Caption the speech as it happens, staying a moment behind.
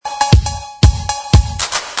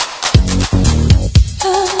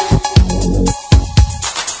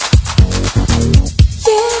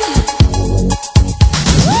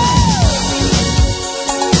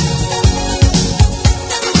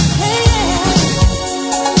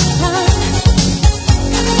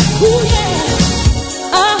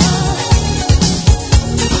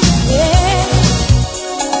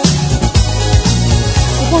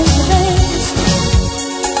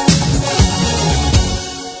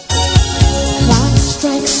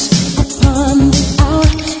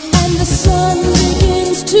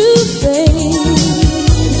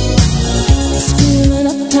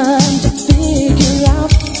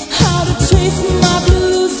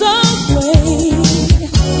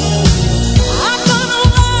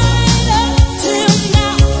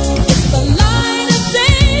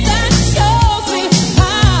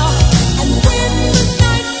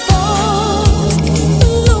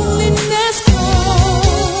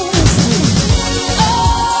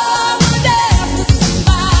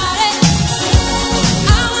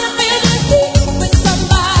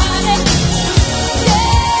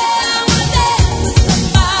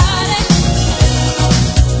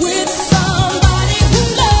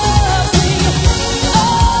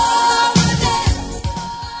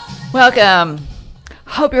Welcome.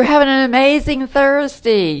 Hope you're having an amazing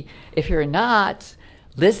Thursday. If you're not,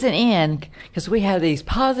 listen in, because we have these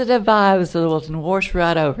positive vibes that will wash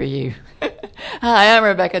right over you. Hi, I'm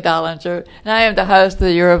Rebecca Dollinger, and I am the host of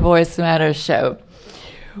the Your Voice Matters show.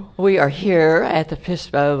 We are here at the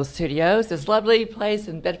Fishbowl Studios, this lovely place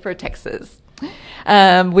in Bedford, Texas.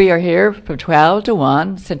 We are here from 12 to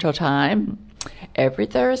 1 Central Time every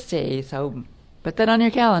Thursday, so put that on your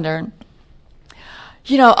calendar.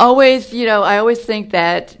 I always think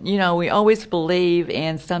that, we always believe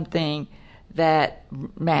in something that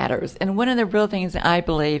matters. And one of the real things that I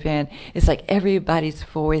believe in is like everybody's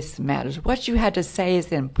voice matters. What you have to say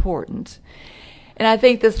is important. And I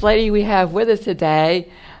think this lady we have with us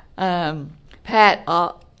today, Pat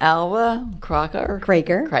Alva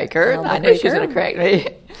Kraker. I knew she was going to correct me.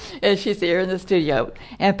 And she's here in the studio.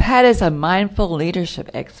 And Pat is a mindful leadership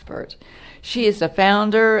expert. She is the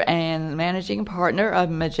founder and managing partner of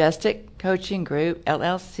Majestic Coaching Group,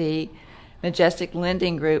 LLC, Majestic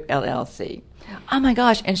Lending Group, LLC. Oh, my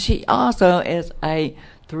gosh. And she also is a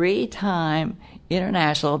 3-time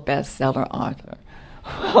international bestseller author.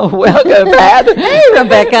 Welcome, Pat. Hey,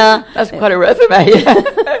 Rebecca. That's quite a resume.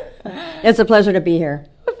 It's a pleasure to be here.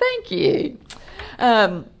 Well, thank you.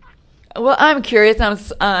 Well, I'm curious.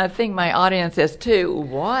 I think my audience is too.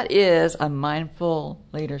 What is a mindful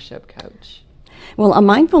leadership coach? Well, a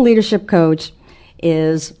mindful leadership coach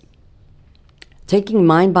is taking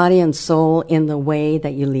mind, body, and soul in the way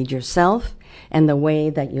that you lead yourself and the way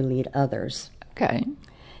that you lead others. Okay.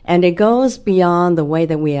 And it goes beyond the way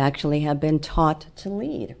that we actually have been taught to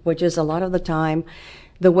lead, which is a lot of the time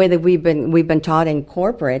the way that we've been taught in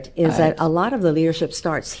corporate is that a lot of the leadership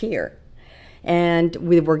starts here. And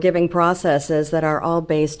we were giving processes that are all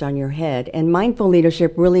based on your head. And mindful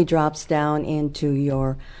leadership really drops down into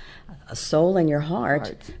your soul and your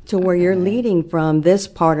heart to where you're leading from this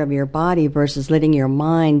part of your body versus letting your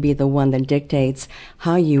mind be the one that dictates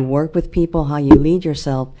how you work with people, how you lead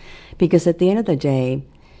yourself. Because at the end of the day,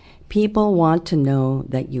 people want to know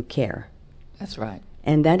that you care. That's right.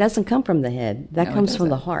 And that doesn't come from the head. That comes from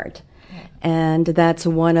the heart. And that's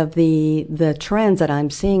one of the trends that I'm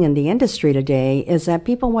seeing in the industry today is that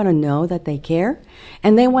people want to know that they care,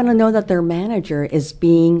 and they want to know that their manager is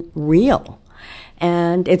being real.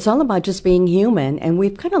 And it's all about just being human, and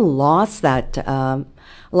we've kind of lost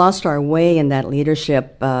our way in that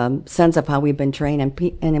leadership sense of how we've been trained,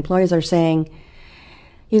 and employers are saying,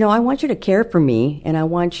 I want you to care for me, and I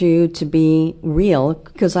want you to be real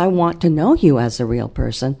because I want to know you as a real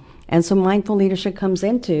person. And so mindful leadership comes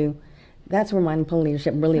into that's where mindful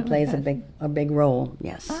leadership really plays a big role.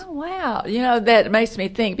 Yes. Oh, wow. That makes me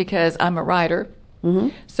think because I'm a writer.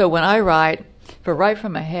 Mm-hmm. So when I write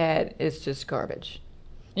from my head, it's just garbage.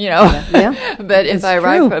 Yeah. But if I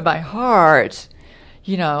write from my heart,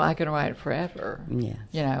 I can write forever. Yes.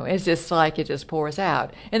 It's just like it just pours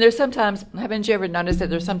out. And there's sometimes, haven't you ever noticed that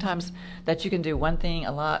there's sometimes that you can do one thing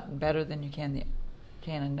a lot better than you can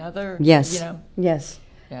another? Yes. Yes.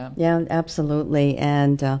 Yeah, absolutely.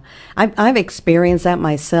 And I've experienced that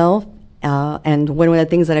myself. And one of the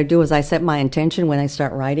things that I do is I set my intention when I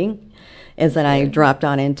start writing is that I drop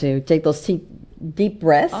down into, take those deep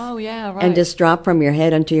breaths. Oh, yeah, right. And just drop from your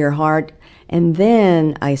head into your heart. And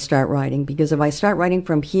then I start writing. Because if I start writing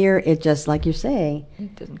from here, it just, like you say,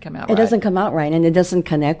 it doesn't come out right. It doesn't come out right. And it doesn't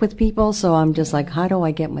connect with people. So I'm just like, how do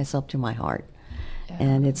I get myself to my heart? Yeah.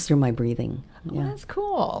 And it's through my breathing. Well, that's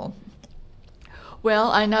cool.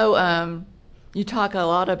 Well, I know you talk a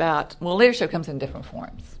lot about, leadership comes in different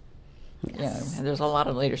forms. Yes. And there's a lot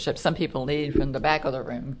of leadership. Some people lead from the back of the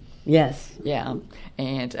room. Yes. Yeah.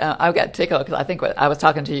 And I got tickled because I think when I was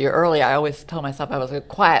talking to you earlier, I always told myself I was a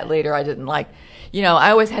quiet leader. I didn't like,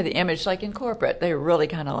 I always had the image like in corporate. They were really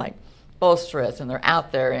kind of like boisterous and they're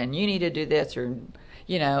out there and you need to do this or,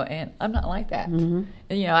 and I'm not like that. Mm-hmm.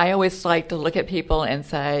 And, I always like to look at people and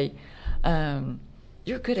say,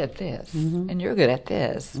 you're good at this, and you're good at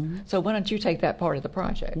this. Mm-hmm. So why don't you take that part of the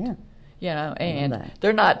project? Yeah. And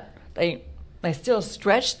they're not, they still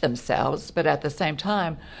stretch themselves, but at the same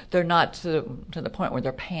time, they're not to the point where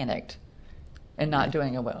they're panicked and not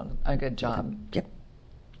doing a good job. Yep.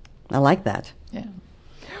 I like that. Yeah.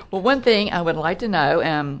 Well, one thing I would like to know,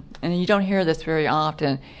 and you don't hear this very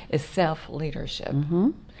often, is self-leadership. Mm-hmm.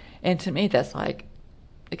 And to me, that's like,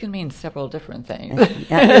 it can mean several different things.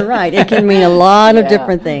 Yeah, you're right. It can mean a lot of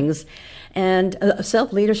different things. And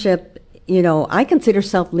self-leadership, I consider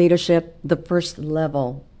self-leadership the first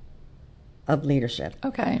level of leadership.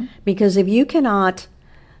 Okay. Because if you cannot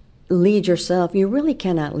lead yourself, you really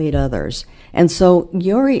cannot lead others. And so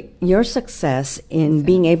your success in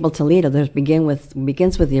being able to lead others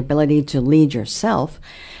begins with the ability to lead yourself.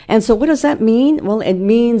 And so what does that mean? Well, it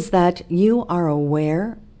means that you are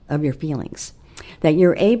aware of your feelings, that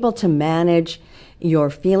you're able to manage your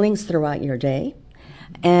feelings throughout your day,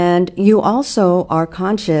 and you also are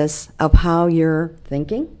conscious of how you're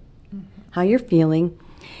thinking, how you're feeling,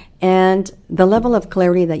 and the level of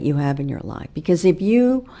clarity that you have in your life. Because if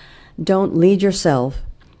you don't lead yourself,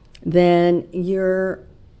 then you're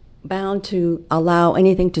bound to allow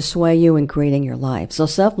anything to sway you in creating your life. So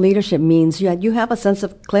self-leadership means you have a sense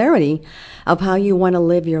of clarity of how you want to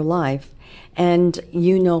live your life, and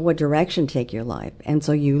you know what direction to take your life. And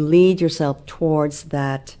so you lead yourself towards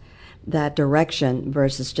that direction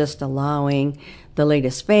versus just allowing the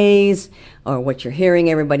latest phase or what you're hearing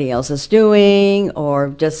everybody else is doing, or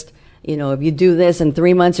just, if you do this in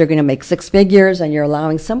 3 months, you're going to make 6 figures, and you're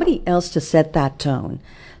allowing somebody else to set that tone.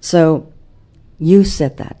 So you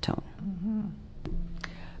set that tone. Mm-hmm.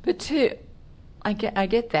 But too, I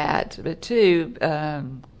get that, but too,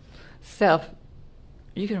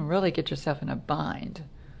 you can really get yourself in a bind.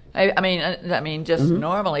 I mean, just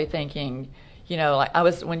normally thinking, like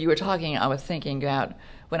when you were talking, I was thinking about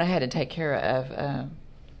when I had to take care of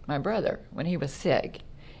my brother when he was sick.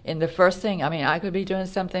 And the first thing, I could be doing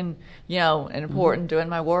something, important, doing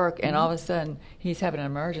my work, and all of a sudden he's having an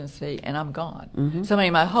emergency and I'm gone. Mm-hmm. So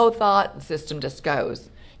my whole thought system just goes,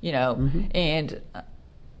 and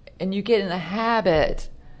you get in the habit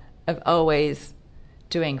of always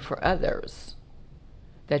doing for others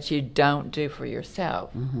that you don't do for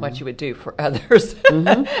yourself, what you would do for others.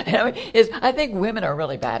 I think women are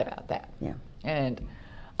really bad about that. Yeah. And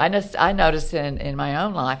I notice in my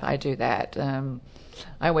own life I do that.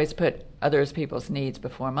 I always put people's needs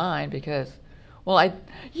before mine because,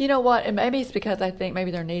 you know what? And maybe it's because I think maybe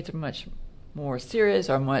their needs are much more serious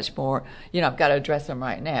or much more, I've got to address them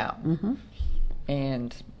right now. Mm-hmm.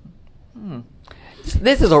 And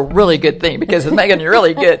this is a really good thing because it's making you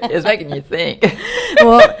really good. It's making you think.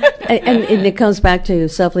 Well, and it comes back to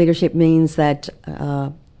self-leadership means that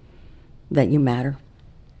you matter.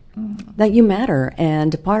 Mm-hmm. That you matter,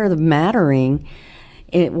 and part of the mattering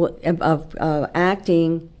of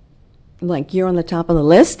acting like you're on the top of the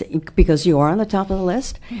list, because you are on the top of the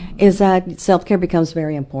list, is that self-care becomes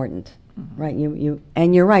very important, right?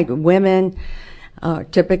 And you're right. Women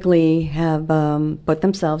typically have put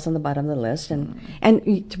themselves on the bottom of the list,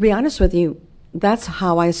 and to be honest with you, that's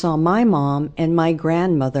how I saw my mom and my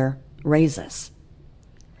grandmother raise us.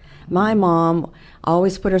 My mom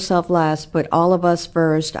always put herself last, put all of us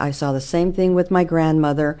first. I saw the same thing with my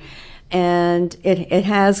grandmother. And it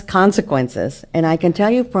has consequences. And I can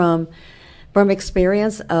tell you from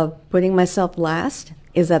experience of putting myself last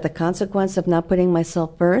is that the consequence of not putting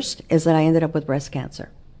myself first is that I ended up with breast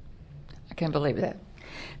cancer. I can't believe that.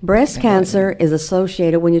 Breast cancer is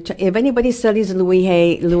associated if anybody studies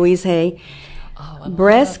Louise Hay,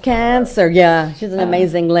 breast cancer, yeah, she's an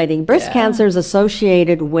amazing lady. Breast cancer is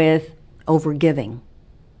associated with overgiving.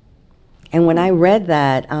 And when I read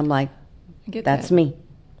that, I'm like, that's me.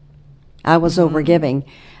 I was overgiving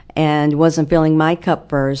and wasn't filling my cup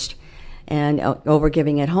first, and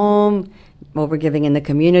overgiving at home, overgiving in the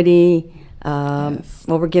community,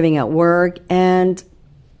 overgiving at work, and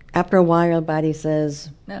after a while, your body says,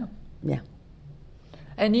 no. Yeah.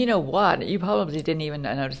 And you know what? You probably didn't even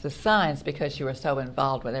notice the signs because you were so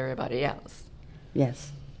involved with everybody else.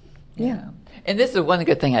 Yes. Yeah. And this is one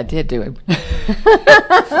good thing I did do.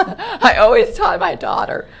 I always taught my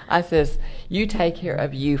daughter, I says, you take care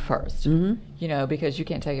of you first, because you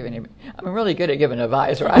can't take care of anybody. I'm really good at giving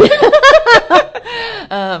advice, right?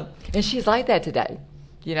 And she's like that today.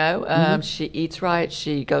 She eats right,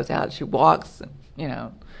 she goes out, she walks,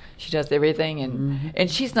 she does everything,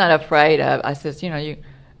 and she's not afraid of. I says, you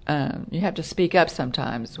have to speak up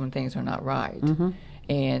sometimes when things are not right,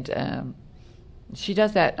 and she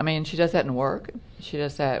does that. She does that in work. She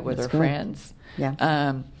does that with her friends.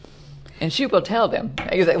 Yeah. And she will tell them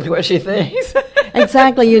exactly what she thinks.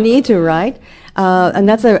 Exactly, you need to, right? And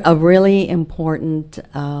that's a really important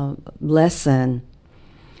lesson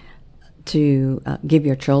to give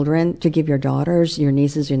your children, to give your daughters, your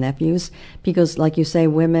nieces, your nephews, because like you say,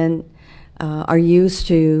 women are used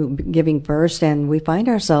to giving first, and we find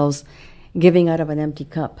ourselves giving out of an empty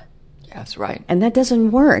cup. That's right. And that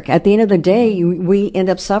doesn't work. At the end of the day, we end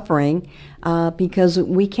up suffering because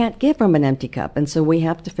we can't give from an empty cup. And so we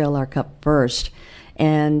have to fill our cup first.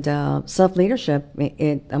 And self-leadership,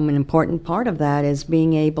 an important part of that is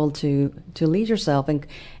being able to lead yourself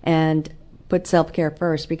and put self-care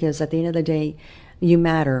first, because at the end of the day, you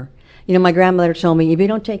matter. You know, my grandmother told me, if you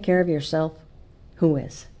don't take care of yourself, who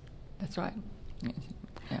is? That's right.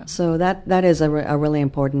 Yeah. So that is a really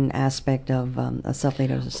important aspect of a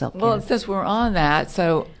self-leader, self-care. Well, since we're on that,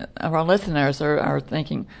 so our listeners are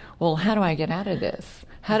thinking, well, how do I get out of this?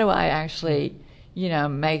 How do I actually,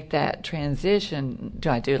 make that transition? Do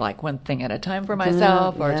I do like one thing at a time for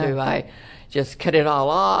myself, or do I just cut it all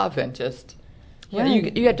off and just,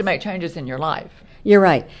 you have to make changes in your life. You're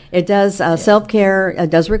right. It does. Self-care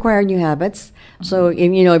does require new habits. So,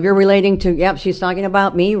 if you're relating to, she's talking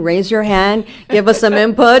about me, raise your hand, give us some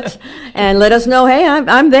input, and let us know, hey,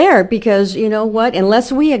 I'm there. Because you know what?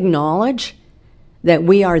 Unless we acknowledge that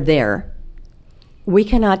we are there, we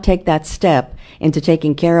cannot take that step into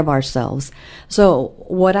taking care of ourselves. So,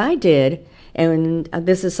 what I did, and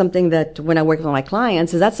this is something that when I work with my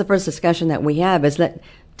clients, is that's the first discussion that we have, is that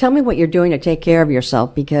tell me what you're doing to take care of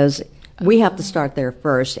yourself, because we have to start there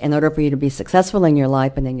first in order for you to be successful in your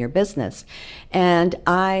life and in your business. And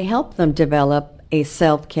I help them develop a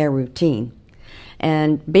self-care routine.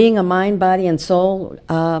 And being a mind, body, and soul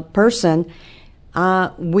person,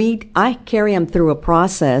 I carry them through a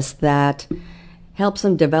process that helps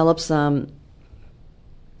them develop some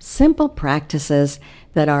simple practices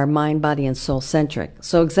that are mind, body, and soul centric.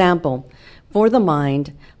 So example, for the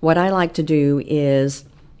mind, what I like to do is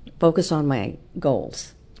focus on my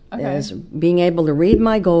goals. Okay. Is being able to read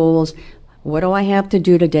my goals. What do I have to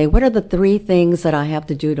do today? What are the 3 things that I have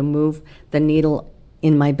to do to move the needle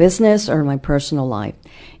in my business or my personal life?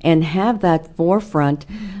 And have that forefront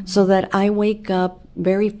so that I wake up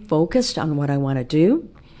very focused on what I want to do.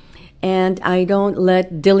 And I don't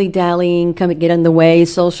let dilly-dallying come and get in the way,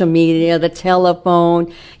 social media, the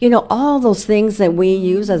telephone, all those things that we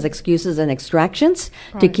use as excuses and extractions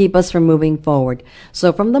to keep us from moving forward.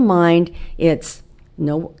 So from the mind, it's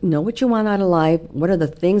know what you want out of life. What are the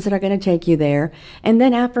things that are going to take you there? And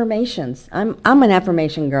then affirmations. I'm an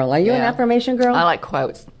affirmation girl. Are you an affirmation girl? I like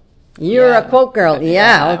quotes. You're a quote girl.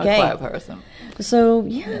 Yeah, okay. I'm a quote person. So,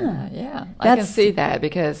 yeah. I can see that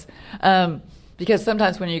because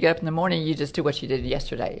sometimes when you get up in the morning, you just do what you did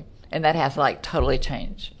yesterday, and that has to like totally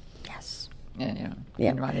change. Yes. And,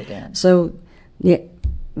 and write it down. So,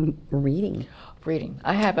 reading.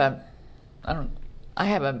 I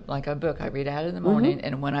have a book I read out in the morning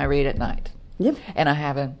and when I read at night. Yep. And I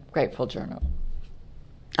have a grateful journal.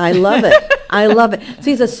 I love it. I love it.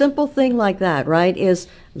 See, it's a simple thing like that, right? Is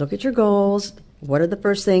look at your goals. What are the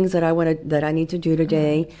first things that I need to do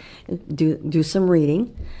today? Do some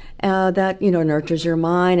reading that nurtures your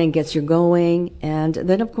mind and gets you going. And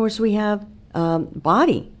then of course we have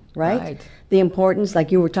body, right? The importance,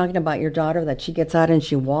 like you were talking about your daughter, that she gets out and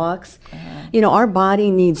she walks. Our body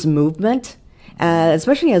needs movement.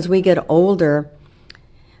 Especially as we get older,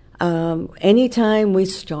 anytime we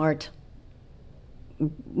start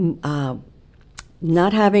not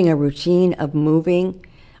having a routine of moving,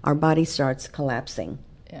 our body starts collapsing.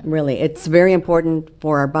 Yeah. Really, it's very important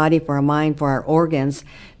for our body, for our mind, for our organs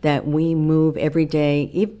that we move every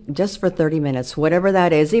day, just for 30 minutes, whatever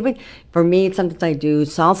that is. Even for me, sometimes I do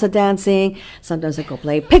salsa dancing. Sometimes I go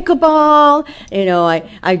play pickleball.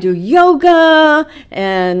 I do yoga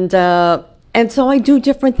and so I do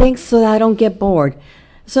different things so that I don't get bored.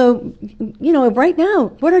 So, right now,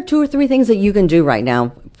 what are 2 or 3 things that you can do right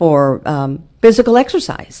now for physical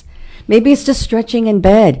exercise? Maybe it's just stretching in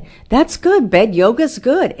bed. That's good. Bed yoga's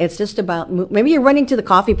good. It's just about, maybe you're running to the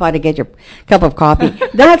coffee pot to get your cup of coffee.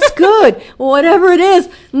 That's good. Whatever it is,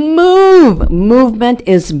 move. Movement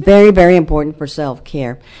is very, very important for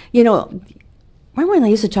self-care. Remember when I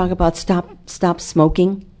used to talk about stop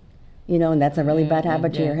smoking? And that's a really bad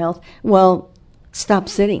habit to your health. Well, stop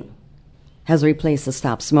sitting has replaced the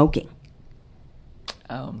stop smoking.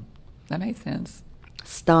 That makes sense.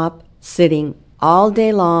 Stop sitting all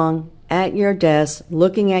day long at your desk,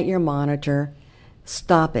 looking at your monitor.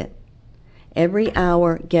 Stop it. Every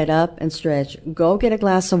hour, get up and stretch. Go get a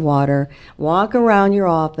glass of water. Walk around your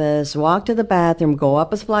office. Walk to the bathroom. Go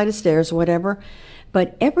up a flight of stairs, whatever.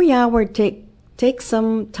 But every hour, take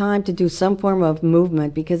some time to do some form of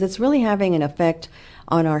movement because it's really having an effect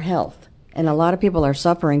on our health. And a lot of people are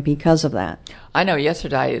suffering because of that. I know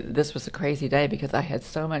yesterday, this was a crazy day because I had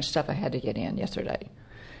so much stuff I had to get in yesterday.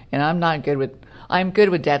 And I'm good with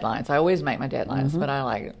deadlines. I always make my deadlines, but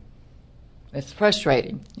it's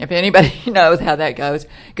frustrating. If anybody knows how that goes,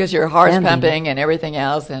 because your heart's pumping and everything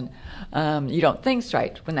else, and you don't think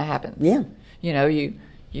straight when that happens. Yeah.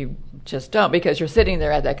 You just don't, because you're sitting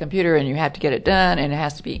there at that computer and you have to get it done and it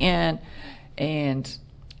has to be in. And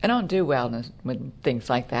I don't do well with things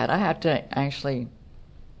like that. I have to actually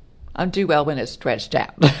I do well when it's stretched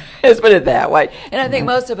out. Let's put it that way. And I think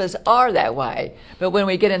most of us are that way. But when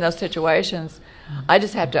we get in those situations, I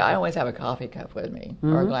always have a coffee cup with me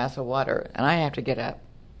or a glass of water, and I have to get up.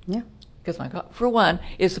 Yeah. Because for one,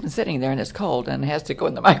 it's been sitting there and it's cold and it has to go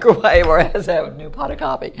in the microwave or it has to have a new pot of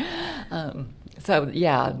coffee.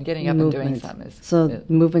 Getting up and doing something is...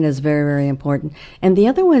 movement is very, very important. And the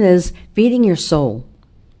other one is feeding your soul.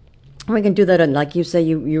 We can do that, like you say,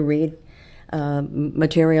 you read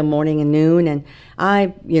material morning and noon, and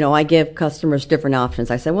I give customers different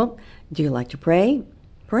options. I say, well, do you like to pray?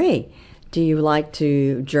 Pray. Do you like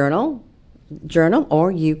to journal,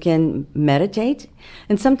 or you can meditate.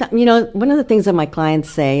 And sometimes, one of the things that my clients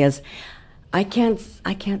say is, I can't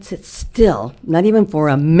sit still, not even for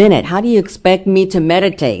a minute. How do you expect me to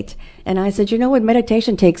meditate? And I said,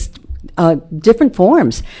 meditation takes different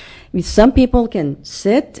forms. Some people can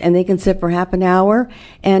sit, and they can sit for half an hour,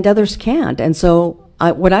 and others can't. And so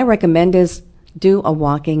what I recommend is do a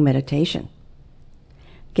walking meditation.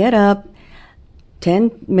 Get up, 10,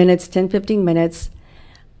 15 minutes,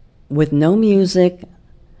 with no music.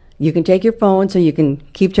 You can take your phone so you can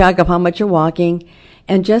keep track of how much you're walking,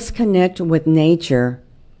 and just connect with nature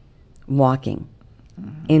walking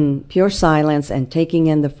in pure silence and taking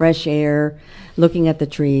in the fresh air, looking at the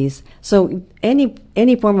trees. So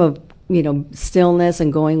any form of stillness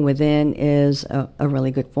and going within is a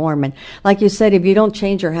really good form. And like you said, if you don't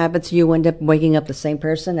change your habits, you end up waking up the same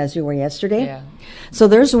person as you were yesterday. Yeah. So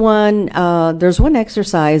there's one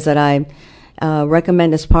exercise that I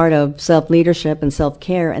recommend as part of self-leadership and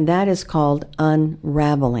self-care, and that is called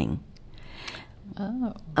unraveling.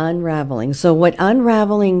 Oh. Unraveling. So what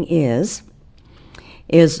unraveling is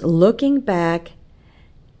looking back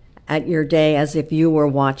at your day as if you were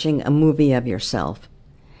watching a movie of yourself.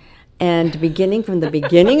 And beginning from the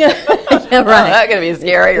beginning. Yeah, right. Oh, that's going to be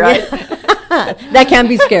scary, right? That can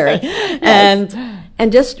be scary.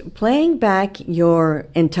 And just playing back your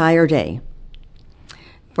entire day.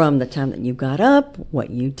 From the time that you got up, what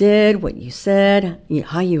you did, what you said,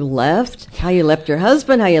 how you left your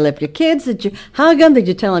husband, how you left your kids, did you hug them, did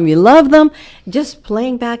you tell them you love them? Just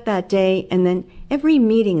playing back that day, and then every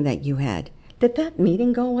meeting that you had. Did that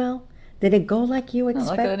meeting go well? Did it go like you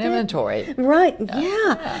expected? Like an inventory. Right,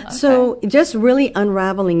 yeah. Okay. So just really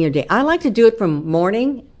unraveling your day. I like to do it from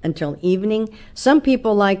morning until evening. Some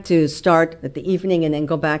people like to start at the evening and then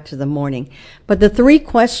go back to the morning. But the 3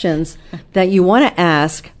 questions that you want to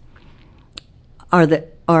ask are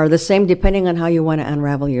the same depending on how you want to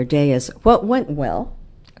unravel your day. Is what went well?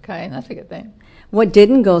 Okay, that's a good thing. What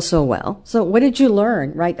didn't go so well? So what did you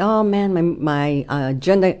learn? Right? Oh man, my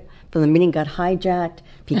agenda for the meeting got hijacked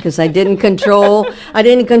because I didn't control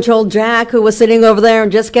Jack, who was sitting over there and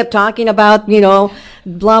just kept talking about,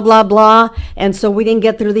 blah, blah, blah. And so we didn't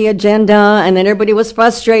get through the agenda, and then everybody was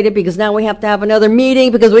frustrated because now we have to have another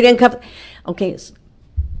meeting because we didn't cover. Okay.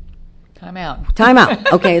 Time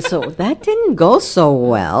out. Okay, so that didn't go so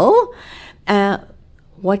well.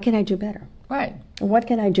 What can I do better? Right. What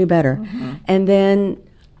can I do better? Mm-hmm. And then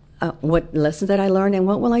what lessons did I learn, and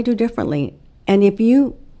what will I do differently? And if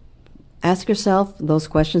you ask yourself those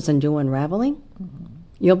questions and do unraveling,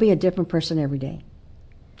 you'll be a different person every day.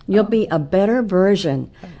 You'll be a better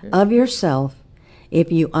version of yourself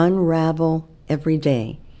if you unravel every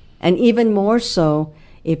day. And even more so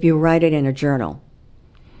if you write it in a journal.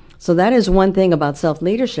 So that is one thing about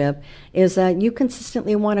self-leadership, is that you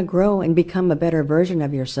consistently want to grow and become a better version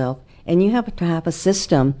of yourself. And you have to have a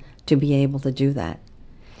system to be able to do that.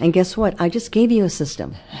 And guess what? I just gave you a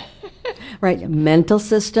system. Right? A mental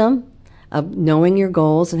system of knowing your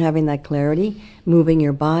goals and having that clarity, moving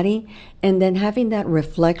your body, and then having that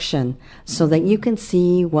reflection so that you can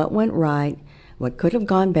see what went right, what could have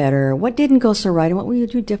gone better, what didn't go so right, and what will you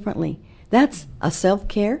do differently. That's a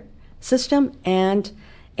self-care system and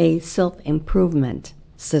a self-improvement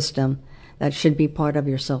system that should be part of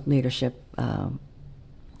your self-leadership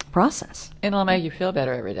process. And it'll make you feel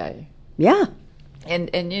better every day. Yeah. And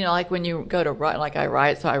like when you go to write, like I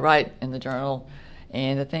write, so I write in the journal,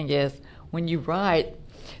 and the thing is, when you write,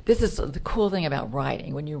 this is the cool thing about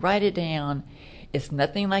writing. When you write it down, it's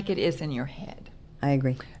nothing like it is in your head. I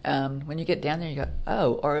agree. When you get down there, you go,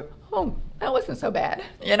 oh, that wasn't so bad.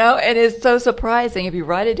 And it's so surprising. If you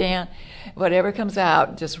write it down, whatever comes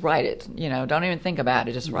out, just write it. Don't even think about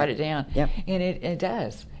it. Just write it down. Yep. And it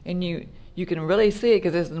does. And you can really see it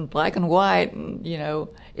because it's in black and white. And,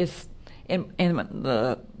 it's and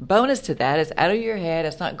the bonus to that is out of your head.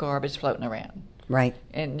 It's not garbage floating around. Right.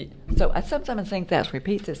 And so I sometimes think that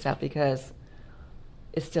repeats itself because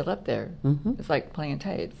it's still up there. Mm-hmm. It's like playing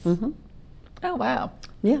tapes. Mm-hmm. Oh, wow.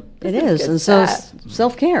 Yeah, it This is. good And so stuff.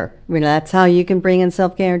 self-care. That's how you can bring in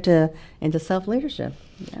self-care into self-leadership.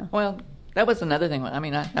 Yeah. Well, that was another thing. I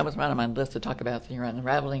mean, that was right on my list to talk about your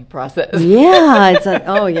unraveling process. Yeah,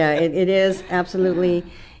 it is absolutely,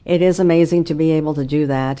 it is amazing to be able to do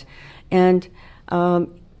that. And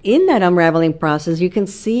in that unraveling process, you can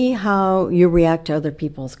see how you react to other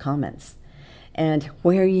people's comments and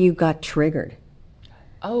where you got triggered.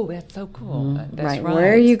 Oh, that's so cool. That's right.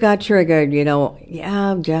 Where you got triggered,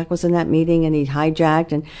 yeah, Jack was in that meeting and he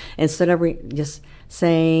hijacked, and instead of just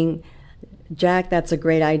saying, Jack, that's a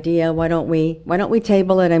great idea. Why don't we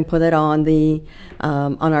table it and put it on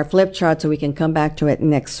on our flip chart so we can come back to it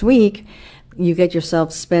next week? You get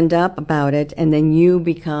yourself spinned up about it, and then you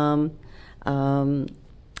become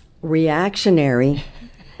reactionary.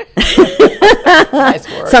 Nice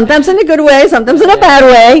word. Sometimes in a good way, sometimes in a bad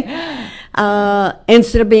way.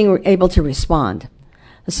 Instead of being able to respond.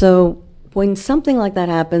 So when something like that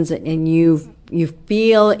happens and you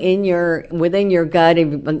feel within your gut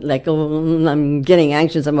like, oh, I'm getting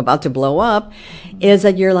anxious, I'm about to blow up, is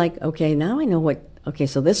that you're like, okay, now I know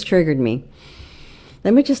so this triggered me.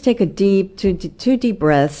 Let me just take two deep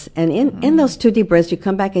breaths, and in those 2 deep breaths, you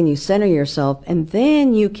come back and you center yourself, and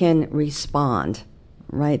then you can respond.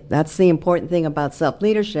 Right? That's the important thing about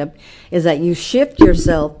self-leadership, is that you shift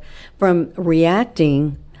yourself from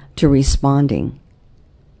reacting to responding.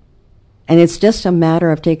 And it's just a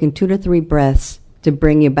matter of taking 2 to 3 breaths to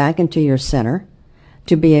bring you back into your center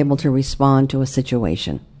to be able to respond to a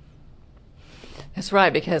situation. That's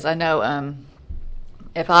right, because I know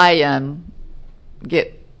if I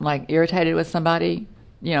get like irritated with somebody,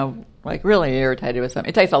 like really irritated with something,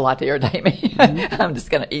 it takes a lot to irritate me. I'm just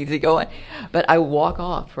kind of easygoing. But I walk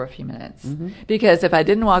off for a few minutes. Because if I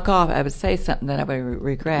didn't walk off, I would say something that I would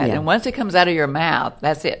regret. Yeah. And once it comes out of your mouth,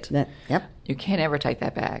 that's it. Yep. You can't ever take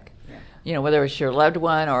that back. Whether it's your loved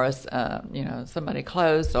one or somebody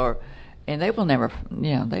close, and they will never,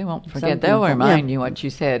 they won't forget. They'll remind you what you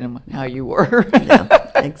said and how you were.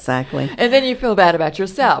 Yeah, exactly. And then you feel bad about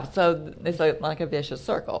yourself. So it's like a vicious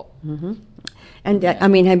circle. Mm-hmm. And I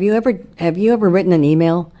mean, have you ever written an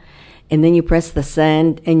email, and then you press the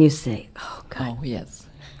send and you say, "Oh God, oh yes,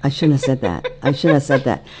 I shouldn't have said that. I shouldn't have said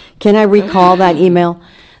that. Can I recall that email?"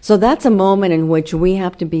 So that's a moment in which we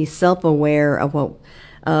have to be self-aware of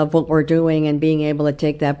what we're doing, and being able to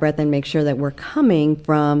take that breath and make sure that we're coming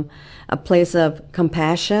from a place of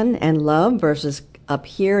compassion and love versus up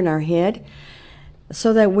here in our head,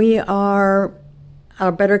 so that we are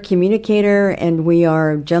a better communicator and we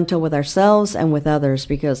are gentle with ourselves and with others.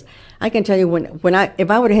 Because I can tell you, if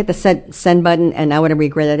I would have hit the send button and I would have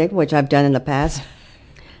regretted it, which I've done in the past,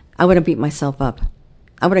 I would have beat myself up.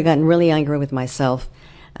 I would have gotten really angry with myself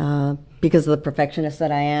because of the perfectionist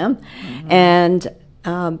that I am. Mm-hmm. And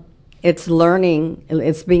it's learning,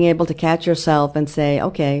 it's being able to catch yourself and say,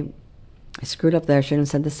 okay, I screwed up there. I shouldn't have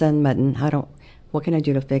said the send button. What can I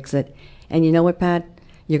do to fix it? And you know what, Pat?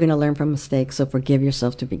 You're going to learn from mistakes, so forgive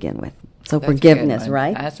yourself to begin with. So that's forgiveness,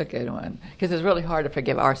 right? That's a good one. Because it's really hard to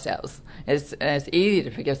forgive ourselves. It's easy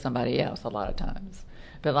to forgive somebody else a lot of times.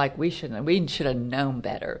 But like we should have known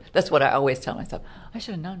better. That's what I always tell myself. I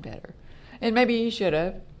should have known better. And maybe you should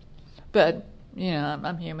have. But,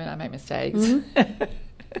 I'm human. I make mistakes. Mm-hmm.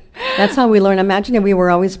 That's how we learn. Imagine if we were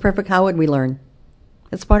always perfect, how would we learn?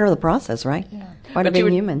 It's part of the process, right? Yeah. Part of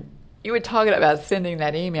being human. You were talking about sending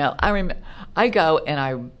that email. I go and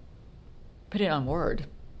I put it on Word.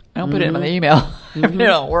 I don't put it in the email. I put it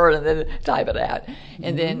on Word and then type it out.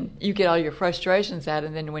 And then you get all your frustrations out,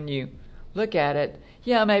 and then when you look at it,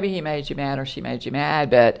 maybe he made you mad or she made you mad,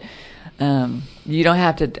 but you don't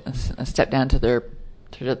have to step down to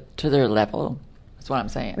their level. That's what I'm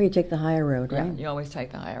saying. Or you take the higher road, right? Yeah, you always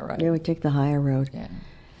take the higher road. Yeah, we take the higher road. Yeah.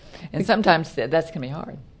 And sometimes that's going to be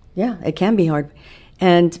hard. Yeah, it can be hard.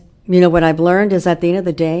 And, what I've learned is at the end of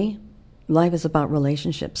the day, life is about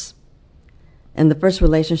relationships. And the first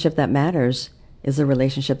relationship that matters is the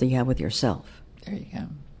relationship that you have with yourself. There you go.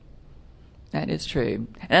 That is true.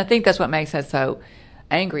 And I think that's what makes us so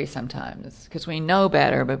angry sometimes, because we know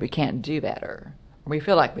better, but we can't do better. We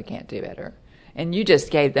feel like we can't do better. And you just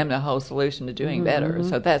gave them the whole solution to doing better.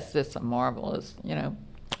 So that's just a marvelous, Yeah.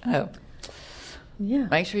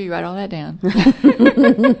 Make sure you write all that down.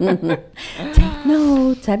 Take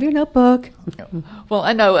notes. Have your notebook. Well,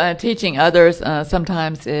 I know teaching others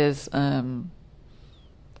sometimes is hard.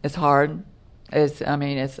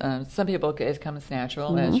 It's some people it comes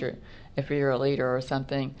natural if you're a leader or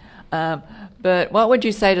something. But what would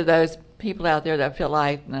you say to those people out there that feel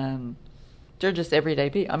like they're just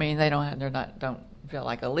everyday people? I mean, they don't feel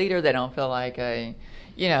like a leader. They don't feel like they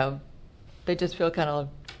just feel kind of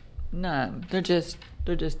No, they're just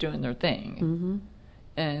doing their thing,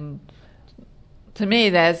 and to me,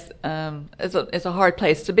 that's it's a hard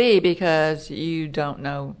place to be because you don't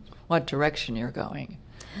know what direction you're going.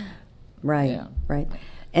 Right, right,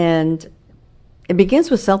 and it begins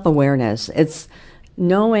with self-awareness. It's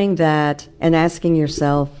knowing that and asking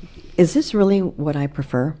yourself, is this really what I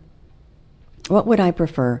prefer? What would I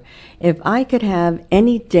prefer? If I could have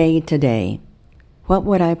any day today, what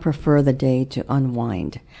would I prefer the day to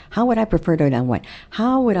unwind? How would I prefer to unwind?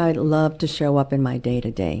 How would I love to show up in my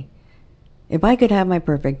day-to-day? If I could have my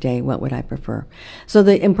perfect day, what would I prefer? So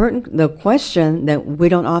the question that we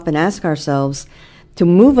don't often ask ourselves to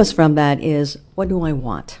move us from that is, what do I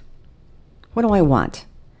want? What do I want?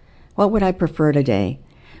 What would I prefer today?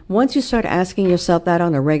 Once you start asking yourself that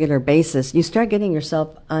on a regular basis, you start getting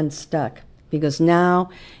yourself unstuck because now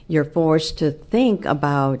you're forced to think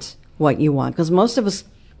about what you want. Because most of us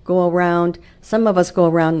some of us go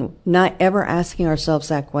around not ever asking ourselves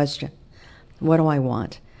that question. What do I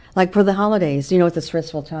want? Like for the holidays, it's a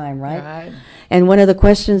stressful time, right? Right. And one of the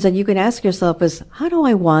questions that you can ask yourself is, how do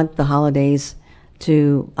I want the holidays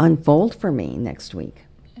to unfold for me next week?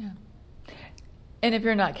 And if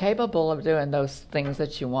you're not capable of doing those things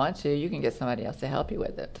that you want to, you can get somebody else to help you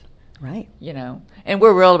with it. Right. And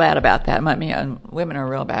we're real bad about that. Women are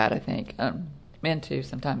real bad, I think. Men too,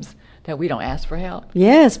 sometimes, that we don't ask for help.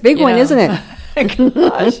 Yes, big one, isn't it?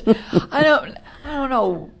 Gosh, I don't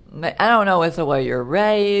know. I don't know if it's the way you're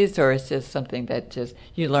raised or it's just something that just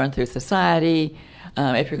you learn through society.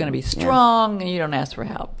 If you're going to be strong, you don't ask for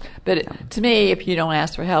help. But to me, if you don't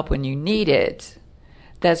ask for help when you need it,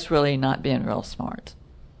 that's really not being real smart.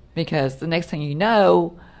 Because the next thing you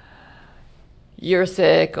know, you're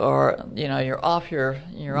sick, or you're off your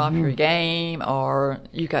game, or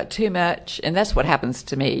you got too much, and that's what happens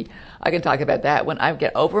to me. I can talk about that. When I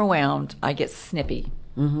get overwhelmed, I get snippy.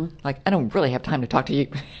 Like, I don't really have time to talk to you,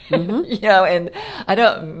 and I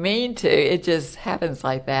don't mean to. It just happens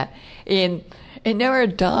like that, and it never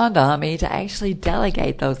dawned on me to actually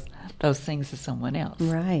delegate those things to someone else.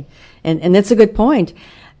 Right, and that's a good point.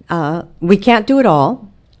 We can't do it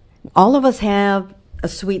all. All of us have a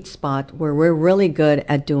sweet spot where we're really good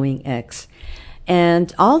at doing X.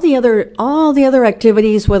 And all the other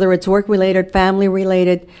activities, whether it's work related, family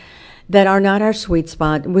related, that are not our sweet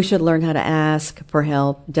spot, we should learn how to ask for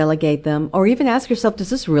help, delegate them, or even ask yourself, does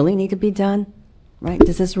this really need to be done? Right?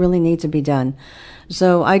 Does this really need to be done?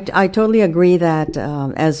 So I totally agree that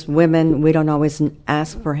as women, we don't always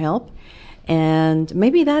ask for help. And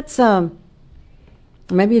maybe that's,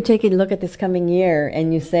 maybe you take a look at this coming year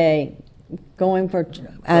and you say, going forward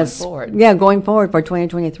for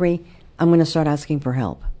 2023, I'm going to start asking for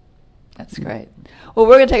help. That's great. Well,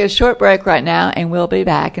 we're going to take a short break right now, and we'll be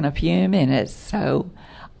back in a few minutes. So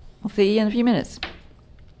we'll see you in a few minutes.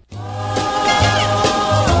 Rocking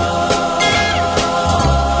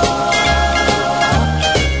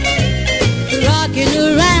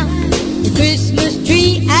around the Christmas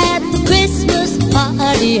tree at the Christmas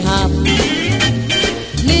party hop.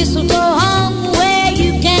 Mistletoe hung where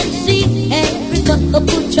you can see every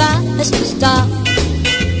couple tries to stop.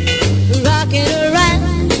 Rocking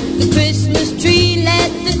around the Christmas tree,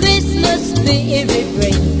 let the Christmas spirit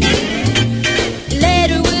ring.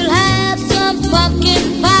 Later we'll have some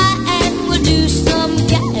pumpkin pie and we'll do some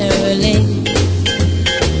caroling.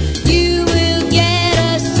 You will get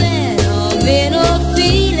a sentimental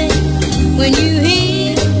feeling when you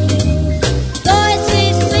hear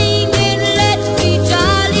voices singing, let's be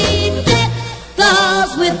jolly, deck the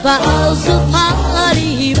halls with boughs of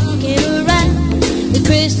holly. Rocking around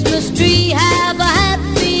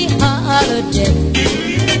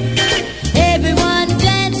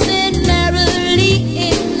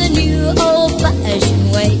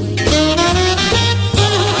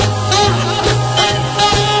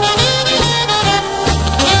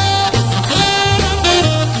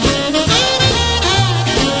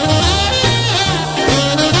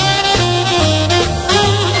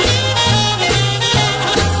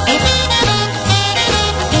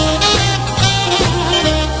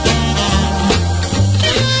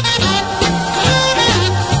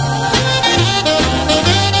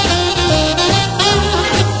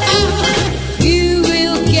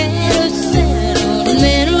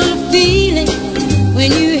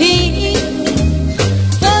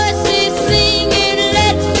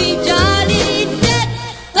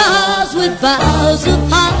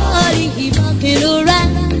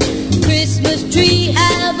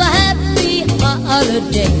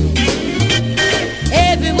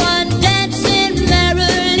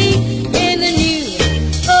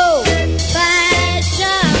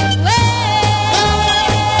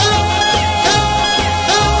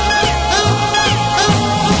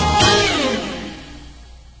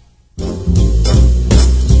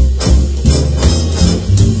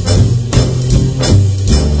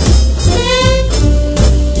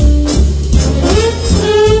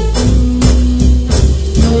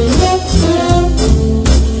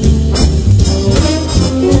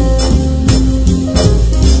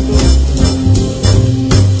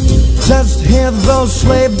those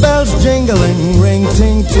sleigh bells jingling, ring,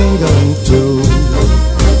 ting, tingling too.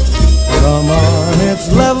 Come on,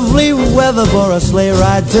 it's lovely weather for a sleigh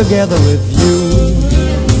ride together with you.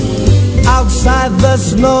 Outside the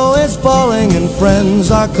snow is falling and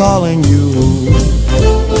friends are calling you.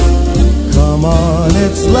 Come on,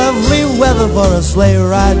 it's lovely weather for a sleigh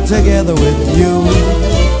ride together with you.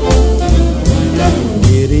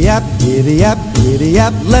 Giddy up, giddy up, giddy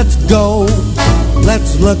up, let's go.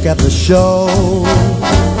 Let's look at the show.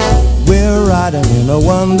 We're riding in a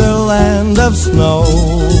wonderland of snow.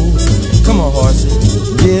 Come on,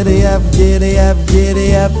 horses. Giddy up, giddy up,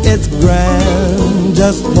 giddy up, it's grand,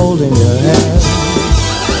 just holding your hand.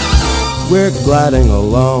 We're gliding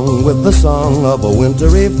along with the song of a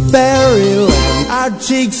wintry fairyland. Our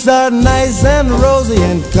cheeks are nice and rosy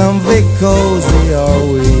and comfy cozy are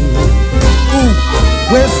we. Ooh,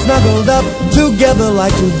 we're snuggled up together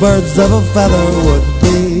like two birds of a feather would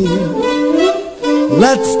be.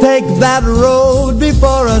 Let's take that road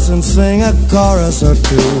before us and sing a chorus or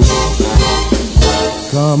two.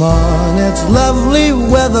 Come on, it's lovely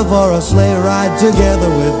weather for a sleigh ride together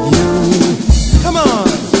with you. Come on!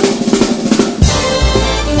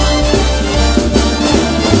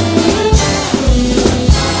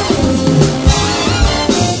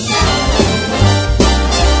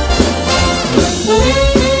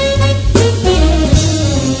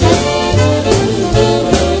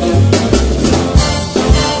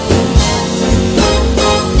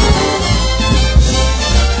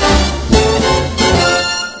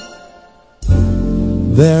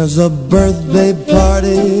 There's a birthday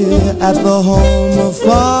party at the home of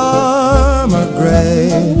Farmer Gray.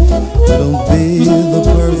 It'll be the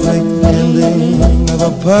perfect ending of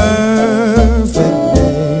a perfect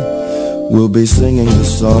day. We'll be singing the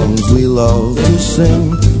songs we love to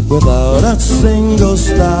sing without a single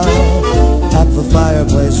stop. At the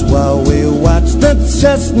fireplace while we watch the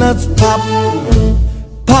chestnuts pop.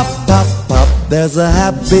 Pop, pop, pop. There's a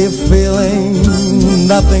happy feeling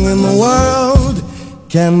nothing in the world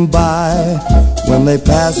can buy when they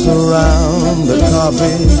pass around the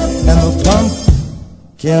coffee and the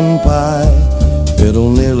pumpkin pie. It'll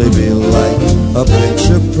nearly be like a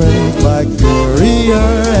picture print by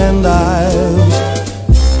Currier and Ives.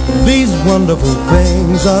 These wonderful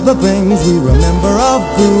things are the things we remember all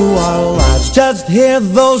through our lives. Just hear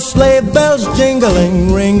those sleigh bells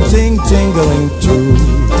jingling, ring, ting, tingling too.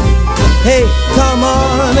 Hey, come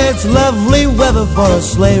on, it's lovely weather for a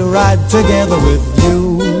sleigh ride together with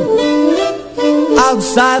you.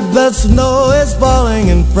 Outside the snow is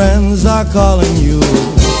falling and friends are calling you.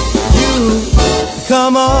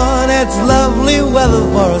 Come on, it's lovely weather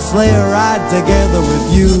for a sleigh ride together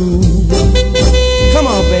with you. Come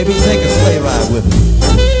on, baby, take a sleigh ride with me.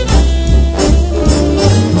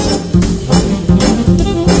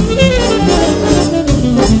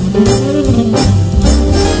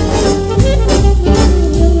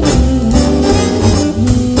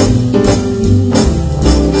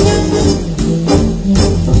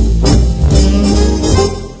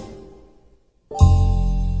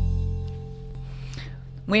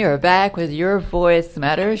 We are back with Your Voice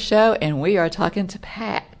Matters show, and we are talking to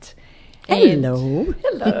Pat. Hello.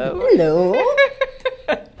 Hello. Hello.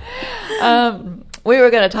 We were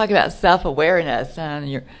going to talk about self-awareness and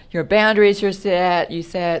your boundaries. You set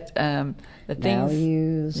the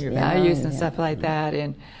things, your values and stuff like that,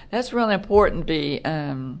 and that's really important.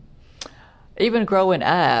 Even growing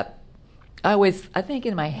up, I think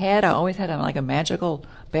in my head I always had a magical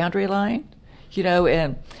boundary line,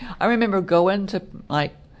 and I remember going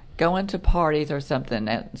to parties or something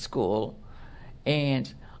at school,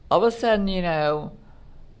 and all of a sudden,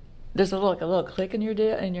 there's a little click in your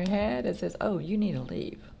head that says, "Oh, you need to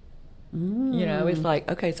leave." It's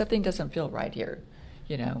like, okay, something doesn't feel right here,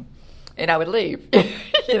 and I would leave, But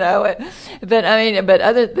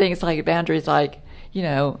other things like boundaries,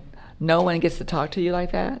 no one gets to talk to you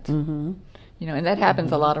like that, and that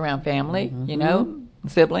happens a lot around family,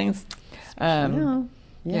 siblings.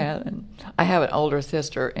 Yeah, and I have an older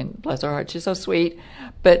sister, and bless her heart, she's so sweet.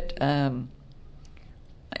 But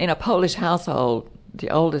in a Polish household,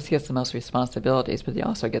 the oldest gets the most responsibilities, but they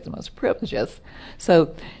also get the most privileges.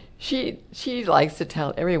 So she likes to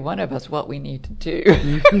tell every one of us what we need to do.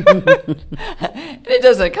 And it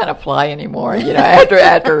doesn't kind of fly anymore,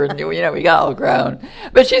 after we got all grown.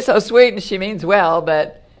 But she's so sweet, and she means well,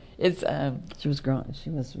 but it's she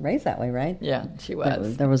was raised that way, right? Yeah, she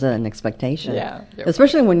was. There was an expectation. Yeah,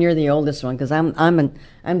 especially when you're the oldest one, because I'm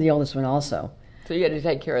the oldest one also. So you had to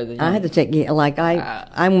take care of the young. I had to take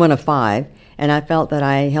I'm one of 5, and I felt that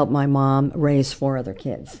I helped my mom raise 4 other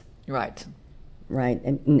kids. Right,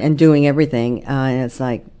 and doing everything. And it's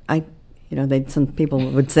like You know, some people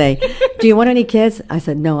would say, "Do you want any kids?" I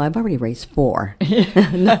said, "No, I've already raised 4."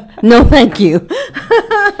 no, thank you.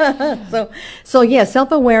 So yeah,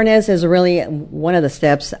 self-awareness is really one of the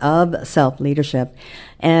steps of self-leadership.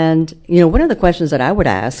 And, you know, one of the questions that I would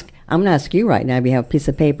ask, I'm going to ask you right now, if you have a piece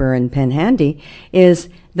of paper and pen handy, is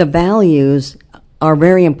the values are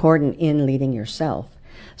very important in leading yourself.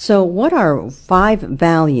 So what are 5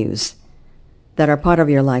 values that are part of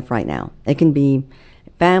your life right now? It can be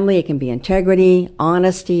family, it can be integrity,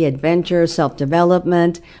 honesty, adventure,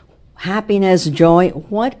 self-development, happiness, joy.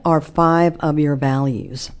 What are 5 of your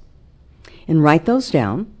values? And write those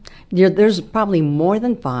down. There's probably more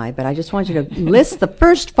than 5, but I just want you to list the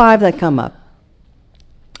first 5 that come up.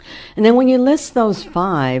 And then when you list those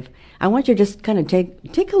 5, I want you to just kind of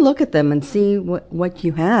take a look at them and see what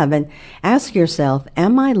you have, and ask yourself,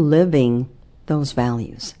 am I living those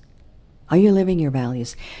values? Are you living your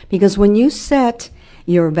values? Because when you set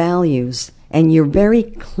your values and you're very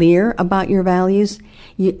clear about your values,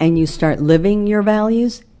 and you start living your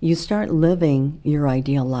values, you start living your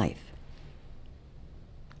ideal life.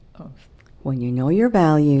 When you know your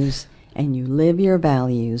values and you live your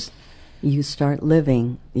values, you start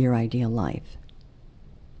living your ideal life.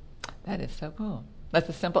 That is so cool. That's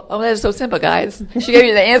a simple. Oh, that is so simple, guys. She gave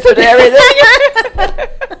you the answer to everything.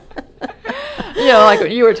 You know, like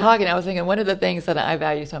when you were talking, I was thinking one of the things that I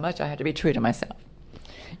value so much, I have to be true to myself.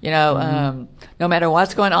 You know, no matter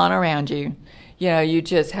what's going on around you, you know, you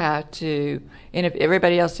just have to. And if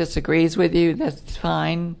everybody else disagrees with you, that's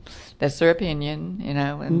fine. That's their opinion, you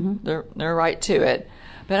know, and they're right to it.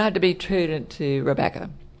 But I have to be true to Rebecca.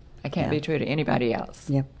 I can't be true to anybody else.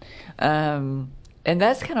 Yep. And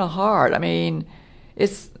that's kind of hard. I mean,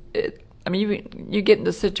 you get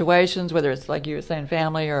into situations, whether it's like you were saying,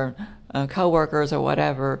 family or coworkers or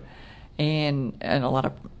whatever, and a lot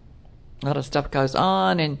of stuff goes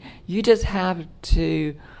on, and you just have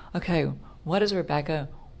to, okay, what does Rebecca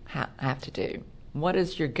have to do? What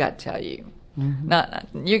does your gut tell you? Not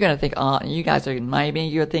you're going to think, oh, you guys are maybe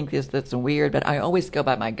you'll think that's weird, but I always go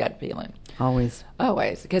by my gut feeling. Always,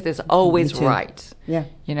 because it's always right. Yeah.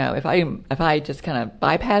 You know, if I just kind of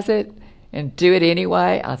bypass it and do it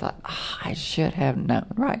anyway, I thought, I should have known.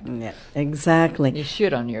 Right. Yeah. Exactly. You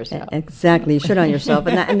should on yourself. Exactly. You should on yourself,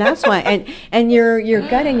 and that's why. And your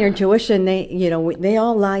gut and your intuition, they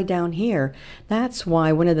all lie down here. That's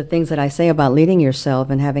why one of the things that I say about leading yourself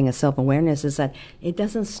and having a self-awareness is that it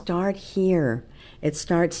doesn't start here. It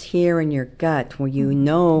starts here in your gut, where you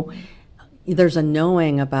know. There's a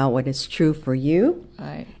knowing about what is true for you,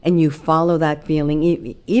 right, and you follow that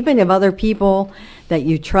feeling. Even if other people that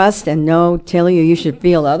you trust and know tell you should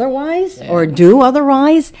feel otherwise or do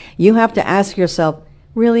otherwise, you have to ask yourself,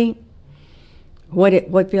 really,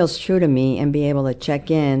 what feels true to me, and be able to check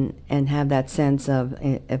in and have that sense of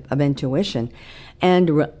intuition,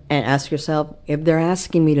 and ask yourself, if they're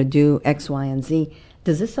asking me to do X, Y, and Z,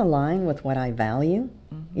 does this align with what I value?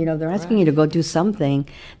 You know, they're asking you to go do something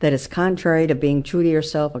that is contrary to being true to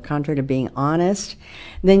yourself or contrary to being honest.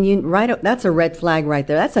 Then that's a red flag right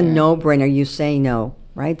there. That's a no-brainer. You say no,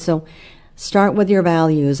 right? So start with your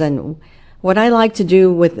values. And what I like to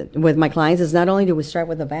do with my clients is not only do we start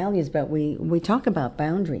with the values, but we talk about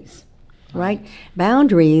boundaries, right?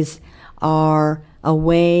 Boundaries are a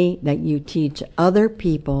way that you teach other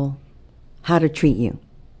people how to treat you.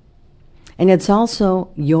 And it's also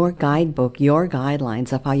your guidebook, your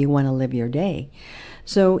guidelines of how you want to live your day.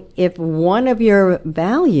 So if one of your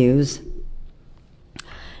values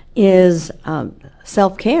is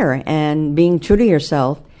self-care and being true to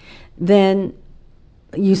yourself, then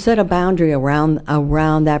you set a boundary around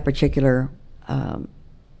that particular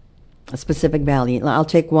specific value. I'll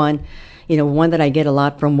take one. You know, one that I get a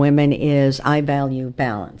lot from women is, I value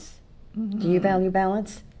balance. Do you value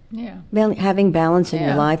balance? Yeah. Having balance in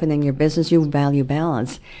your life and in your business, you value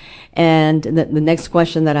balance. And the next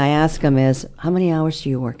question that I ask them is, how many hours do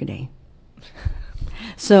you work a day?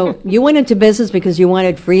 So you went into business because you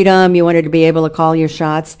wanted freedom, you wanted to be able to call your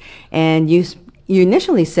shots, and you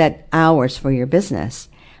initially set hours for your business.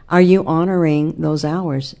 Are you honoring those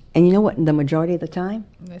hours? And you know what, the majority of the time?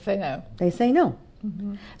 They say no. They say no.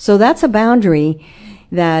 Mm-hmm. So that's a boundary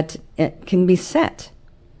that can be set.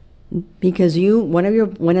 Because one of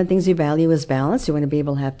the things you value is balance. You want to be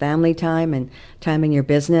able to have family time and time in your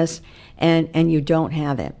business, and you don't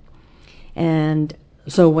have it. And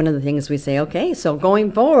so one of the things we say, okay, so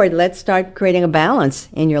going forward, let's start creating a balance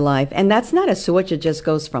in your life. And that's not a switch, it just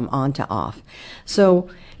goes from on to off. So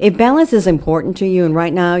if balance is important to you, and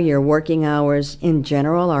right now your working hours in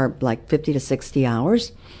general are like 50 to 60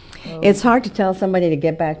 hours, it's hard to tell somebody to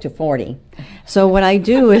get back to 40. So what I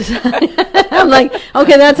do is I'm like,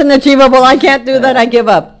 okay, that's unachievable. I can't do that. I give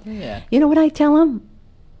up. Yeah. You know what I tell them?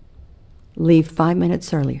 Leave 5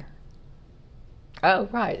 minutes earlier. Oh,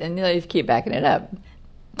 right. And you keep backing it up.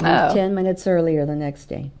 Leave 10 minutes earlier the next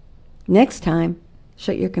day. Next time,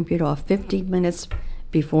 shut your computer off 15 minutes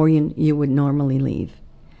before you would normally leave.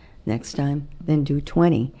 Next time, then do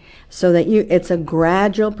 20. So that it's a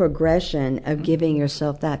gradual progression of giving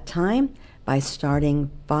yourself that time by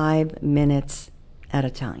starting 5 minutes at a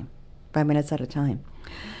time. 5 minutes at a time.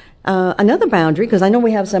 Another boundary, because I know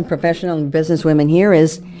we have some professional and business women here,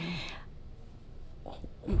 is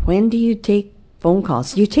when do you take phone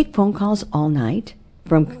calls? Do you take phone calls all night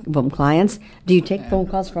from clients? Do you take phone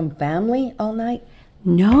calls from family all night?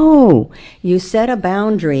 No. You set a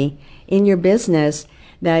boundary in your business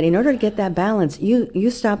that in order to get that balance, you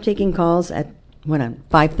stop taking calls at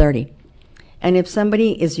 5:30. And if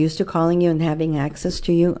somebody is used to calling you and having access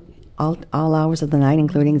to you all hours of the night,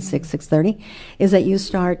 including 6:30, is that you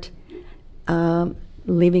start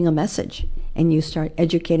leaving a message. And you start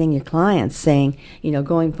educating your clients, saying,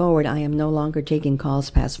 going forward, I am no longer taking calls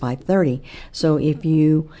past 5:30. So if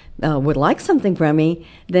you would like something from me,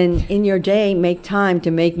 then in your day, make time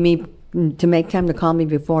to call me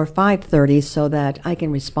before 5:30, so that I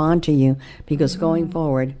can respond to you. Because going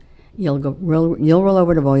forward, you'll roll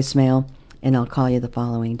over to voicemail, and I'll call you the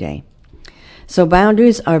following day. So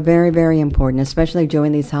boundaries are very, very important, especially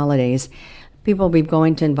during these holidays. People will be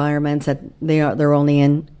going to environments that they're only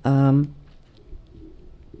in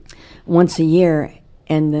once a year,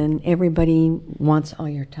 and then everybody wants all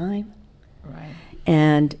your time. Right.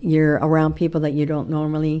 And you're around people that you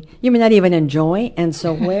may not even enjoy, and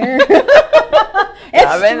so where?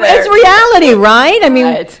 It's reality, right? I mean,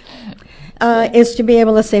 right. Is to be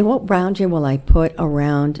able to say, what boundary will I put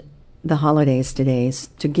around the holidays today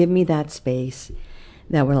to give me that space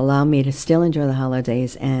that will allow me to still enjoy the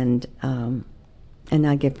holidays and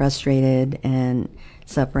not get frustrated and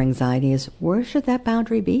suffer anxiety. Is where should that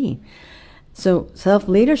boundary be? So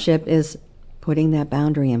self-leadership is putting that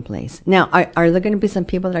boundary in place. Now, are there going to be some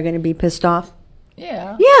people that are going to be pissed off?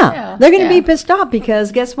 Yeah. They're going to be pissed off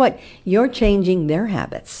because guess what? You're changing their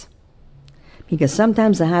habits. Because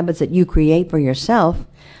sometimes the habits that you create for yourself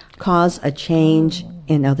cause a change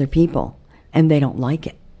in other people, and they don't like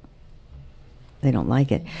it. They don't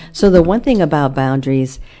like it. So the one thing about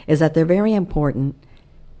boundaries is that they're very important,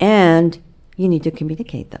 and you need to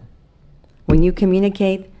communicate them. When you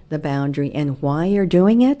communicate the boundary and why you're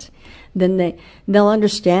doing it, then they'll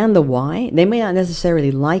understand the why. They may not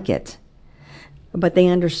necessarily like it, but they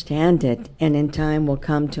understand it, and in time will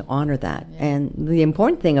come to honor that. Yeah. And the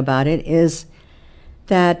important thing about it is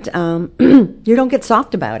that you don't get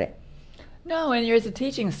soft about it. No, and it's a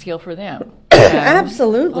teaching skill for them.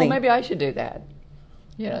 Absolutely. Well, maybe I should do that.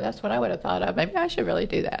 That's what I would have thought of. Maybe I should really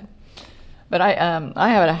do that. But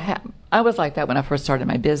I was like that when I first started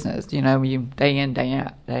my business. You day in,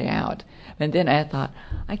 day out. And then I thought,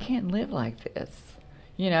 I can't live like this.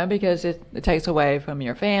 Because it takes away from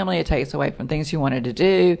your family. It takes away from things you wanted to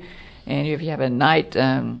do. And if you have a night,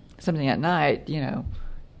 something at night,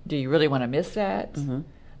 do you really want to miss that? Mm-hmm.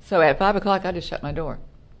 So at 5 o'clock, I just shut my door.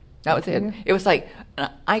 That was it. It was like,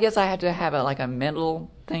 I guess I had to have a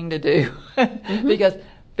mental thing to do. Mm-hmm. Because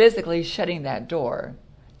physically shutting that door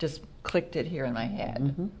just clicked it here in my head.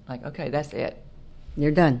 Mm-hmm. Like, okay, that's it.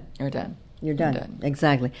 You're done. You're done. You're done.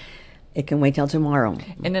 Exactly. It can wait till tomorrow.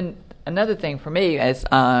 And then another thing for me is,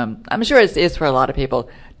 I'm sure it is for a lot of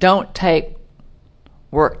people, don't take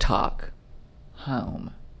work talk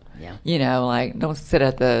home. Yeah. Don't sit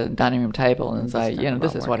at the dining room table and say,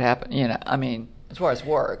 this is what happened. As far as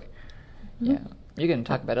work. Mm-hmm. Yeah. You can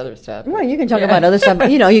talk about other stuff. Right, you can talk about other stuff. But,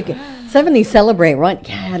 you can suddenly celebrate, right?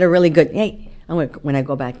 Yeah, I had a really good, when I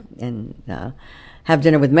go back and have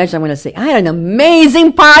dinner with Mitch, I'm going to say, I had an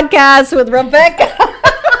amazing podcast with Rebecca.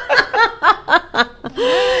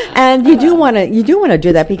 And you do want to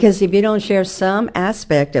do that, because if you don't share some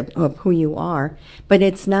aspect of who you are, but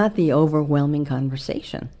it's not the overwhelming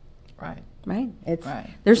conversation. Right?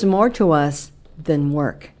 There's more to us than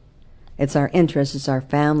work. It's our interests, it's our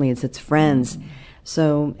families, it's friends. Mm-hmm.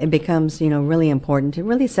 So it becomes, really important to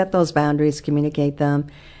really set those boundaries, communicate them,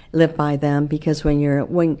 live by them, because when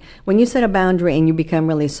you set a boundary and you become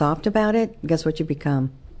really soft about it, guess what you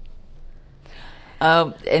become?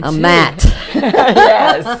 A mat.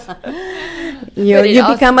 Yes. You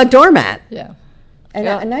become a doormat. Yeah.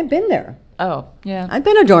 And I've been there. Oh, yeah. I've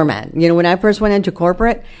been a doormat. When I first went into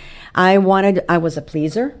corporate, I was a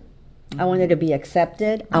pleaser. I wanted to be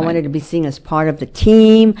accepted. Right. I wanted to be seen as part of the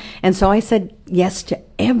team. And so I said yes to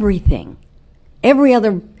everything. Every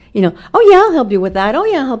other oh yeah, I'll help you with that. Oh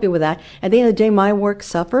yeah, I'll help you with that. At the end of the day, my work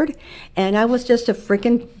suffered, and I was just a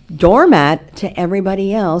freaking doormat to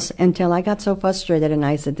everybody else until I got so frustrated, and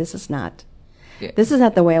I said, this is not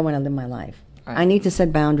the way I want to live my life. Right. I need to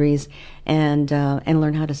set boundaries and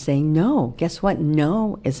learn how to say no. Guess what?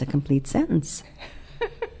 No is a complete sentence.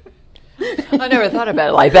 I never thought about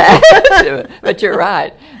it like that, but you're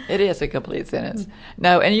right. It is a complete sentence.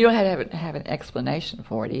 No, and you don't have to have an explanation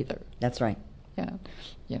for it either. That's right.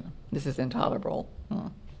 This is intolerable.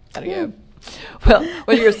 Gotta go. Well,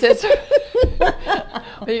 with your sense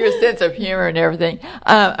of humor and everything,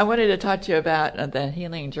 I wanted to talk to you about the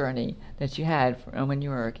healing journey that you had when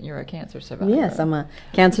you're a cancer survivor. Yes, I'm a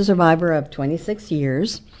cancer survivor of 26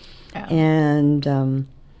 years, and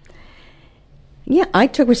I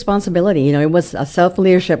took responsibility. It was a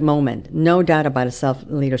self-leadership moment, no doubt about a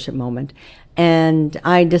self-leadership moment, and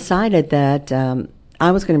I decided that I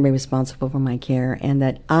was going to be responsible for my care and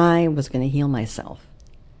that I was going to heal myself.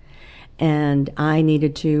 And I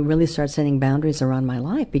needed to really start setting boundaries around my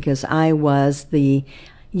life because I was the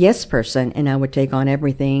yes person, and I would take on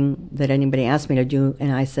everything that anybody asked me to do.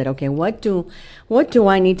 And I said, okay, what do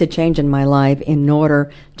I need to change in my life in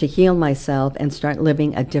order to heal myself and start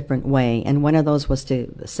living a different way? And one of those was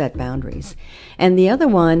to set boundaries. And the other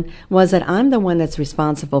one was that I'm the one that's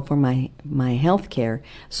responsible for my health care.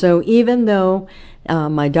 So even though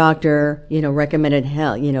my doctor, recommended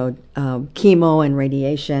chemo and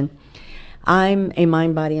radiation, I'm a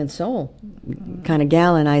mind, body, and soul kind of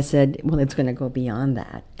gal, and I said, well, it's going to go beyond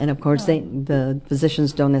that. And of course, the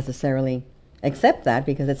physicians don't necessarily accept that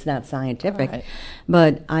because it's not scientific. Right.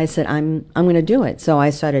 But I said, I'm going to do it. So I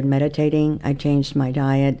started meditating. I changed my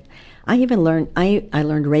diet. I even learned I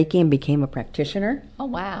learned Reiki and became a practitioner. Oh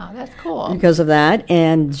wow, that's cool. Because of that,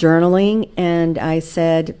 and journaling. And I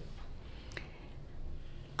said,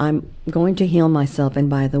 I'm going to heal myself. And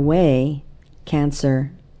by the way,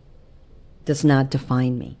 cancer does not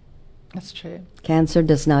define me. That's true. Cancer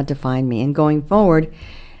does not define me. And going forward,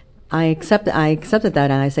 I accepted that,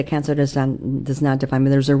 and I said, cancer does not define me.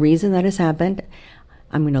 There's a reason that has happened.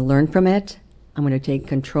 I'm going to learn from it. I'm going to take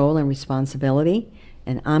control and responsibility,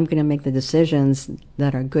 and I'm going to make the decisions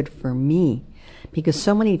that are good for me. Because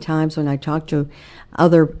so many times when I talk to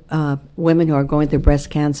other women who are going through breast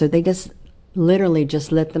cancer, they just literally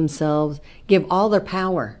just let themselves give all their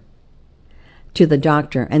power to the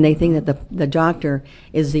doctor, and they think that the doctor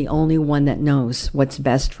is the only one that knows what's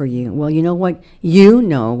best for you. Well, you know what? You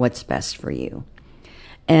know what's best for you.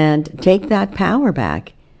 And take that power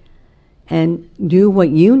back and do what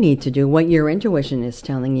you need to do, what your intuition is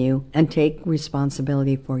telling you, and take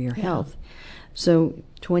responsibility for your health. So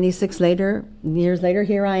 26 years later,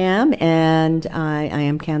 here I am, and I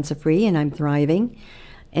am cancer-free, and I'm thriving.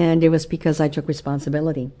 And it was because I took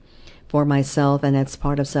responsibility for myself, and that's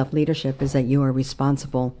part of self-leadership, is that you are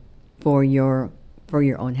responsible for your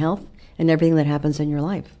own health and everything that happens in your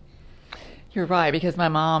life. You're right, because my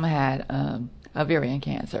mom had ovarian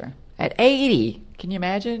cancer at 80. Can you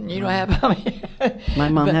imagine? You don't have. My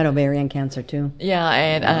mom had ovarian cancer too. Yeah,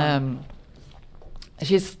 and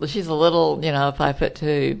she's a little,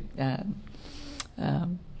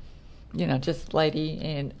 5'2", just lady,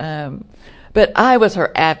 and but I was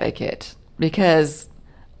her advocate because.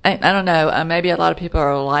 I don't know. Maybe a lot of people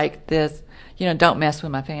are like this. Don't mess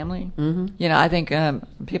with my family. Mm-hmm. I think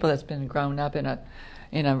people that's been grown up in a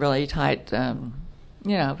really tight,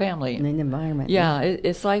 family, in an environment. Yeah,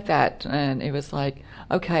 it's like that. And it was like,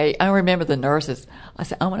 okay. I remember the nurses. I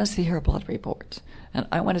said, I want to see her blood report, and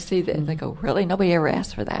I want to see that. Mm-hmm. They go, really? Nobody ever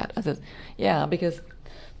asked for that. I said, yeah, because,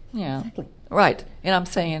 exactly. Right. And I'm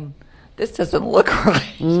saying, this doesn't look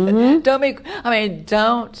right. Mm-hmm.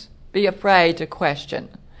 Don't be afraid to question.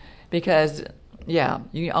 Because,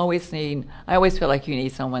 you always I always feel like you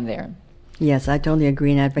need someone there. Yes, I totally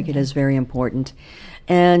agree. An advocate is very important.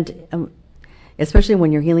 And especially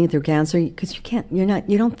when you're healing through cancer, because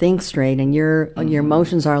you don't think straight, and your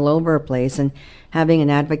emotions are all over the place, and having an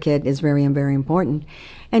advocate is very, very important.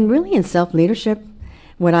 And really in self-leadership,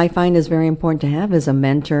 what I find is very important to have is a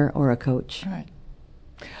mentor or a coach. Right.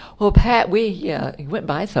 Well, Pat, it went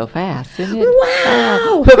by so fast, didn't it?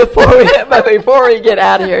 Wow! But before we get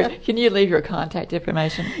out of here, can you leave your contact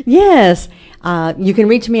information? Yes. You can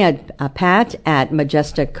reach me at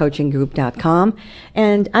pat@majesticcoachinggroup.com.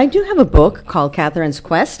 And I do have a book called Catherine's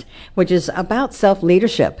Quest, which is about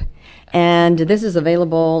self-leadership. And this is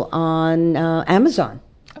available on Amazon.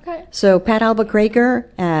 Okay. So Pat Albuquerque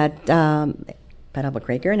at Pat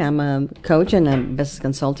Albuquerque, and I'm a coach and a business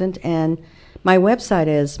consultant, and my website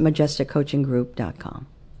is majesticcoachinggroup.com.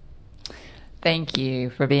 Thank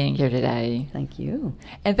you for being here today. Thank you.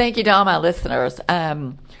 And thank you to all my listeners.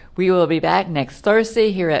 We will be back next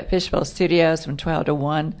Thursday here at Fishbowl Studios from 12 to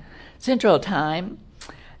 1 Central Time.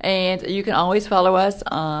 And you can always follow us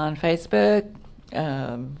on Facebook.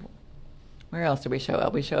 Where else do we show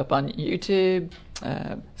up? We show up on YouTube,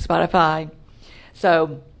 Spotify.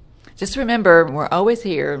 So just remember, we're always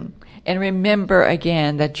here. And remember,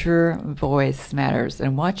 again, that your voice matters.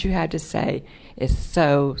 And what you have to say is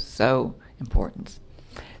so, so important.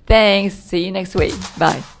 Thanks. See you next week.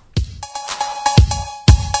 Bye.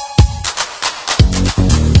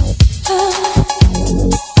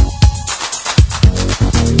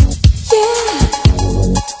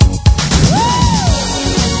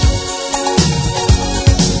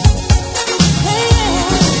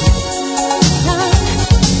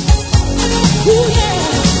 Ooh, yeah.